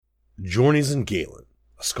Journeys in Galen,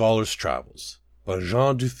 A Scholar's Travels, by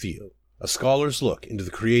Jean Duthiel, a scholar's look into the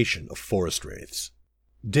creation of forest wraiths.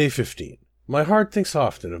 Day 15. My heart thinks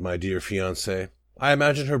often of my dear fiancée. I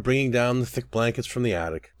imagine her bringing down the thick blankets from the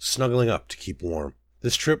attic, snuggling up to keep warm.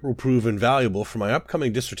 This trip will prove invaluable for my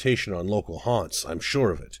upcoming dissertation on local haunts, I'm sure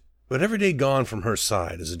of it. But every day gone from her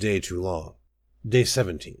side is a day too long. Day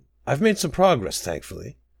 17. I've made some progress,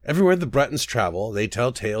 thankfully. Everywhere the Bretons travel, they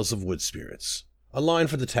tell tales of wood spirits. A line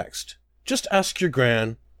for the text. Just ask your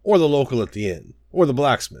gran, or the local at the inn, or the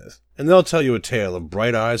blacksmith, and they'll tell you a tale of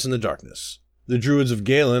bright eyes in the darkness. The Druids of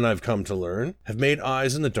Galen, I've come to learn, have made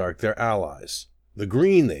eyes in the dark their allies. The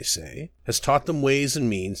green, they say, has taught them ways and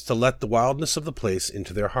means to let the wildness of the place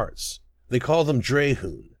into their hearts. They call them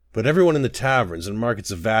Drehun, but everyone in the taverns and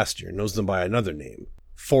markets of Vastir knows them by another name,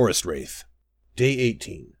 Forest Wraith. Day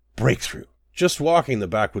 18. Breakthrough. Just walking the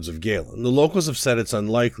backwoods of Galen, the locals have said it's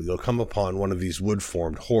unlikely you'll come upon one of these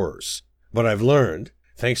wood-formed horrors. But I've learned,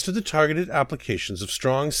 thanks to the targeted applications of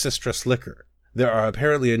strong cistrus liquor, there are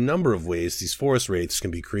apparently a number of ways these forest wraiths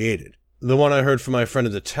can be created. The one I heard from my friend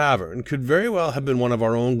at the tavern could very well have been one of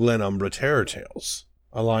our own Glenumbra terror tales.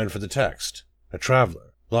 A line for the text. A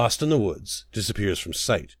traveler, lost in the woods, disappears from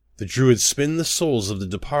sight. The druids spin the souls of the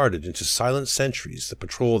departed into silent sentries that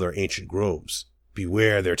patrol their ancient groves.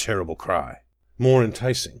 Beware their terrible cry. More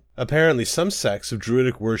enticing. Apparently some sects of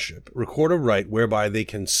druidic worship record a rite whereby they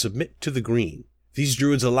can submit to the green. These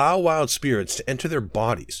druids allow wild spirits to enter their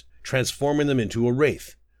bodies, transforming them into a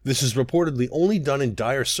wraith. This is reportedly only done in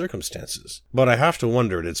dire circumstances, but I have to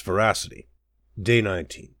wonder at its veracity. Day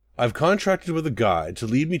 19. I've contracted with a guide to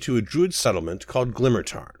lead me to a druid settlement called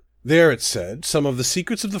Glimmertarn. There, it's said, some of the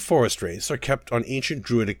secrets of the forest wraiths are kept on ancient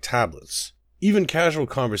druidic tablets. Even casual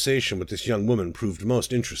conversation with this young woman proved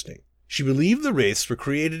most interesting. She believed the wraiths were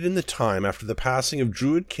created in the time after the passing of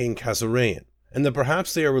Druid King Khazarian, and that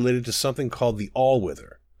perhaps they are related to something called the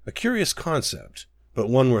Allwither. A curious concept, but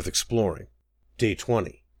one worth exploring. Day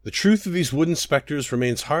 20. The truth of these wooden specters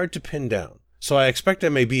remains hard to pin down, so I expect I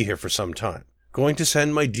may be here for some time. Going to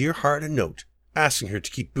send my dear heart a note, asking her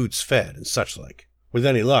to keep Boots fed and such like. With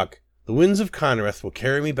any luck, the winds of Kynareth will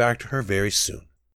carry me back to her very soon.